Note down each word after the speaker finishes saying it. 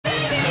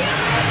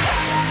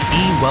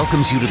E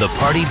welcomes you to the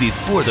party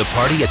before the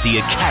party at the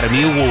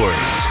Academy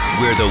Awards,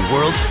 where the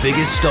world's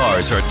biggest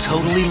stars are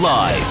totally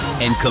live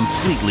and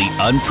completely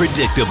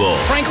unpredictable.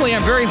 Frankly,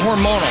 I'm very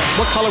hormonal.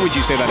 What color would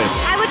you say that is?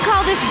 I would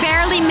call this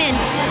barely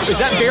mint.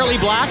 Is that barely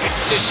black?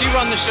 Does she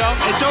run the show?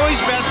 It's always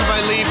best if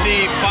I leave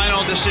the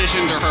final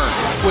decision to her.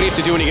 What do you have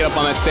to do when you get up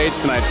on that stage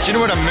tonight? Do you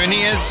know what a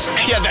Mooney is?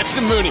 Yeah, that's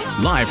a Mooney.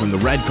 Live from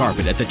the red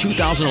carpet at the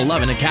 2011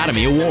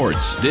 Academy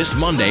Awards, this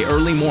Monday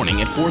early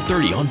morning at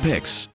 4:30 on Pix.